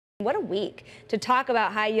What a week to talk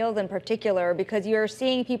about high yield in particular, because you're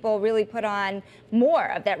seeing people really put on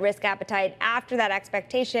more of that risk appetite after that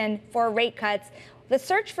expectation for rate cuts. The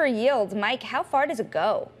search for yields, Mike, how far does it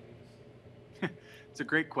go? It's a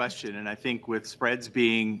great question. And I think with spreads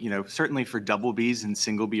being, certainly for double Bs and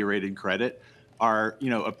single B rated credit are,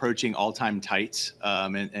 approaching all-time tights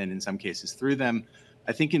and in some cases through them,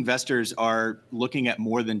 I think investors are looking at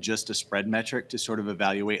more than just a spread metric to sort of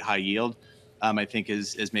evaluate high yield. I think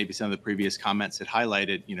as maybe some of the previous comments had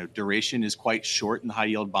highlighted, duration is quite short in the high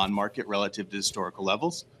yield bond market relative to historical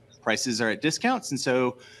levels. Prices are at discounts. And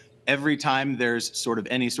so every time there's sort of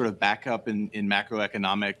any sort of backup in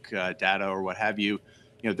macroeconomic data or what have you,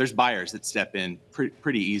 there's buyers that step in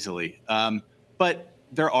pretty easily. But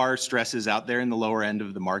there are stresses out there in the lower end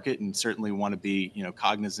of the market, and certainly want to be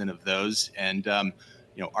cognizant of those. And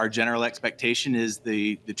our general expectation is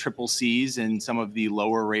the triple Cs and some of the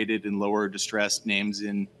lower rated and lower distressed names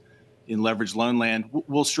in leveraged loan land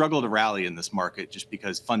will struggle to rally in this market just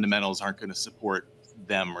because fundamentals aren't going to support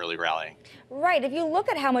them really rallying. Right. If you look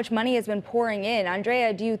at how much money has been pouring in,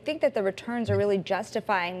 Andrea, do you think that the returns are really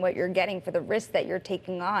justifying what you're getting for the risk that you're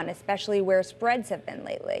taking on, especially where spreads have been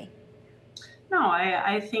lately? No,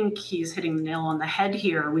 I think he's hitting the nail on the head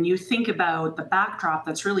here. When you think about the backdrop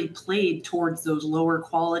that's really played towards those lower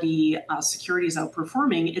quality securities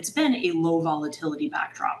outperforming, it's been a low volatility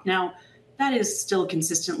backdrop. Now, that is still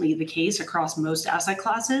consistently the case across most asset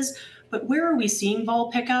classes, but where are we seeing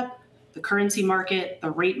vol pickup? The currency market,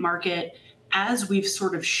 the rate market, as we've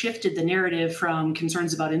sort of shifted the narrative from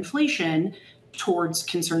concerns about inflation towards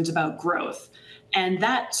concerns about growth. And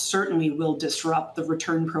that certainly will disrupt the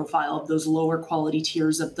return profile of those lower quality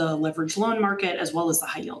tiers of the leveraged loan market as well as the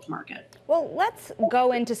high yield market. Well, let's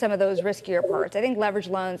go into some of those riskier parts. I think leveraged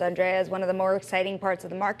loans, Andrea, is one of the more exciting parts of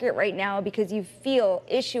the market right now because you feel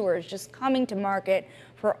issuers just coming to market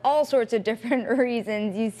for all sorts of different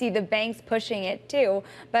reasons. You see the banks pushing it too,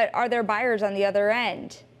 but are there buyers on the other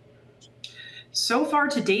end? So far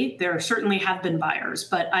to date, there certainly have been buyers,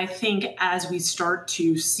 but I think as we start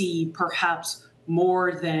to see perhaps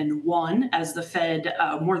more than one as the Fed,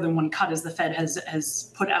 more than one cut as the Fed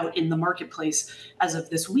has put out in the marketplace as of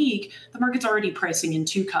this week, the market's already pricing in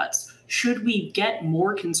 2 cuts. Should we get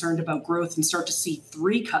more concerned about growth and start to see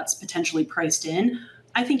 3 cuts potentially priced in,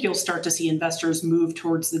 I think you'll start to see investors move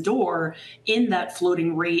towards the door in that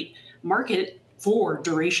floating rate market for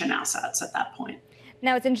duration assets at that point.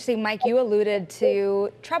 Now, it's interesting, Mike, you alluded to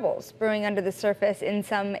troubles brewing under the surface in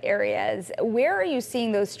some areas. Where are you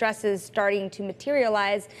seeing those stresses starting to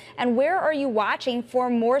materialize, and where are you watching for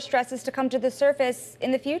more stresses to come to the surface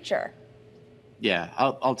in the future? Yeah,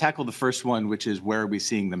 I'll tackle the first one, which is where are we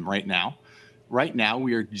seeing them right now? Right now,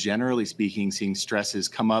 we are generally speaking seeing stresses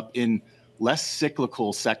come up in less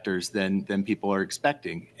cyclical sectors than people are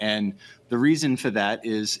expecting. And the reason for that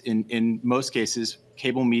is in most cases,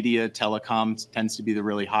 cable media, telecoms tends to be the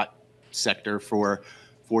really hot sector for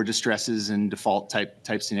distresses and default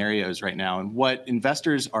type scenarios right now. And what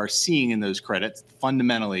investors are seeing in those credits,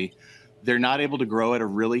 fundamentally, they're not able to grow at a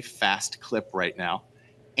really fast clip right now.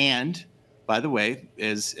 And by the way,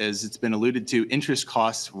 as it's been alluded to, interest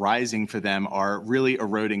costs rising for them are really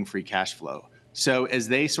eroding free cash flow. So as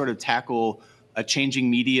they sort of tackle a changing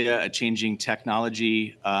media, a changing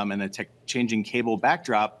technology, and a changing cable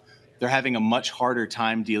backdrop, they're having a much harder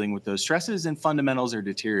time dealing with those stresses, and fundamentals are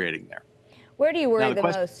deteriorating there. Where do you worry the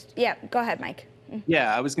most? Yeah, go ahead, Mike.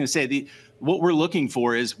 Yeah, I was going to say what we're looking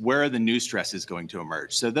for is where are the new stresses going to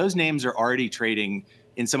emerge? So those names are already trading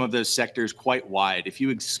in some of those sectors quite wide. If you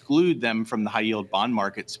exclude them from the high yield bond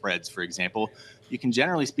market spreads, for example, you can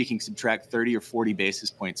generally speaking subtract 30 or 40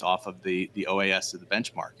 basis points off of the OAS of the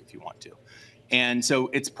benchmark if you want to. And so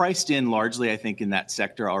it's priced in largely, I think, in that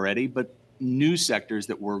sector already, but new sectors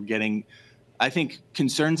that we're getting, I think,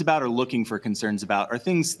 concerns about or looking for concerns about are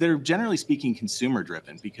things that are generally speaking consumer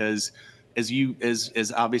driven, because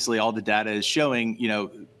as obviously all the data is showing,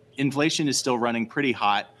 inflation is still running pretty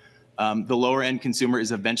hot. The lower end consumer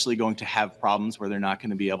is eventually going to have problems where they're not going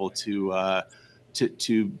to be able to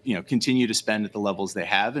continue to spend at the levels they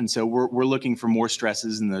have. And so we're looking for more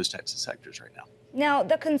stresses in those types of sectors right now. Now,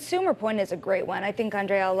 the consumer point is a great one. I think,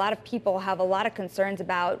 Andrea, a lot of people have a lot of concerns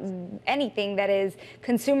about anything that is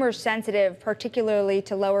consumer sensitive, particularly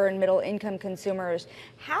to lower and middle income consumers.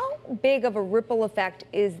 How big of a ripple effect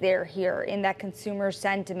is there here in that consumer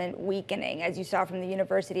sentiment weakening, as you saw from the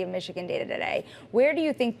University of Michigan data today? Where do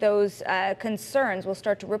you think those concerns will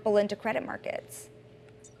start to ripple into credit markets?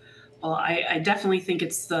 Well, I definitely think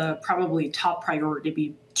it's the probably top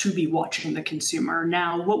priority to be watching the consumer.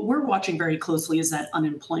 Now, what we're watching very closely is that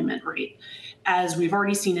unemployment rate. as we've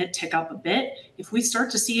already seen it tick up a bit, if we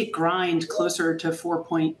start to see it grind closer to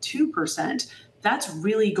 4.2%, that's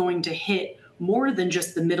really going to hit more than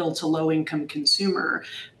just the middle to low income consumer.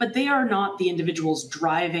 But they are not the individuals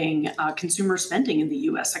driving consumer spending in the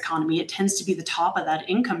US economy. It tends to be the top of that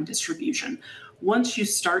income distribution. Once you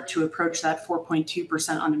start to approach that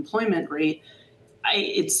 4.2% unemployment rate,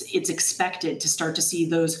 it's expected to start to see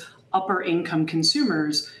those upper income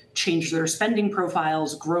consumers change their spending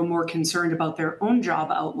profiles, grow more concerned about their own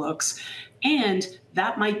job outlooks. And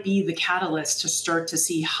that might be the catalyst to start to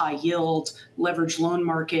see high yield, leverage loan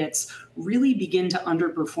markets really begin to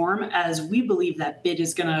underperform, as we believe that bid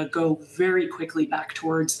is going to go very quickly back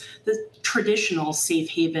towards the traditional safe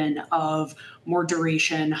haven of more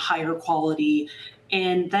duration, higher quality.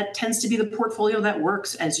 And that tends to be the portfolio that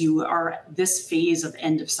works as you are this phase of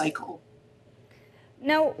end of cycle.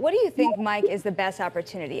 Now, what do you think, Mike, is the best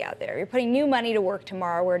opportunity out there? You're putting new money to work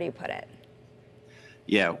tomorrow. Where do you put it?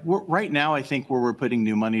 Yeah, right now, I think where we're putting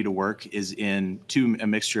new money to work is in a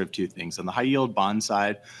mixture of two things. On the high yield bond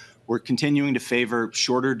side, we're continuing to favor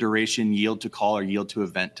shorter duration yield to call or yield to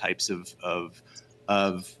event types of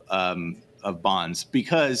bonds,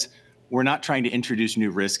 because we're not trying to introduce new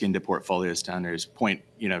risk into portfolios. To Andrea's point,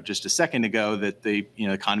 just a second ago, that the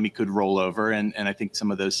economy could roll over, and I think some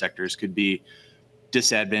of those sectors could be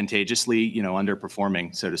disadvantageously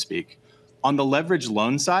underperforming, so to speak. On the leverage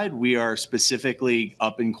loan side, we are specifically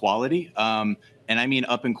up in quality, and I mean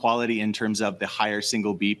up in quality in terms of the higher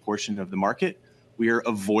single B portion of the market. We are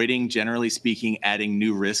avoiding, generally speaking, adding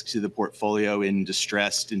new risk to the portfolio in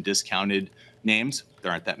distressed and discounted names.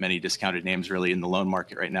 There aren't that many discounted names really in the loan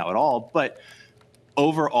market right now at all, but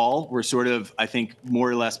overall, we're sort of, I think, more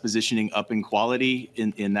or less positioning up in quality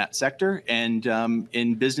in that sector, and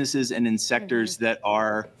in businesses and in sectors that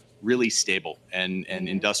are really stable, and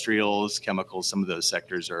industrials, chemicals, some of those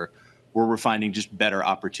sectors are where we're finding just better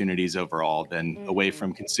opportunities overall than away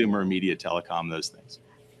from consumer, media, telecom, those things.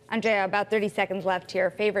 Andrea, about 30 seconds left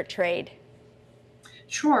here. Favorite trade?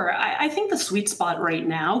 Sure. I think the sweet spot right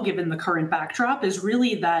now, given the current backdrop, is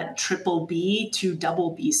really that triple B to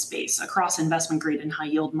double B space across investment grade and high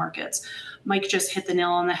yield markets. Mike just hit the nail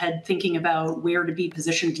on the head thinking about where to be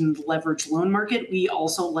positioned in the leverage loan market. We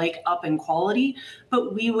also like up in quality,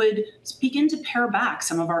 but we would begin to pare back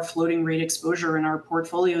some of our floating rate exposure in our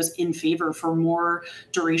portfolios in favor for more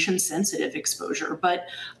duration sensitive exposure. But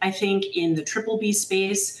I think in the triple B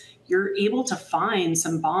space, you're able to find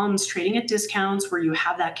some bonds trading at discounts where you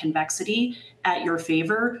have that convexity at your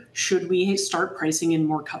favor should we start pricing in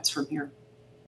more cuts from here.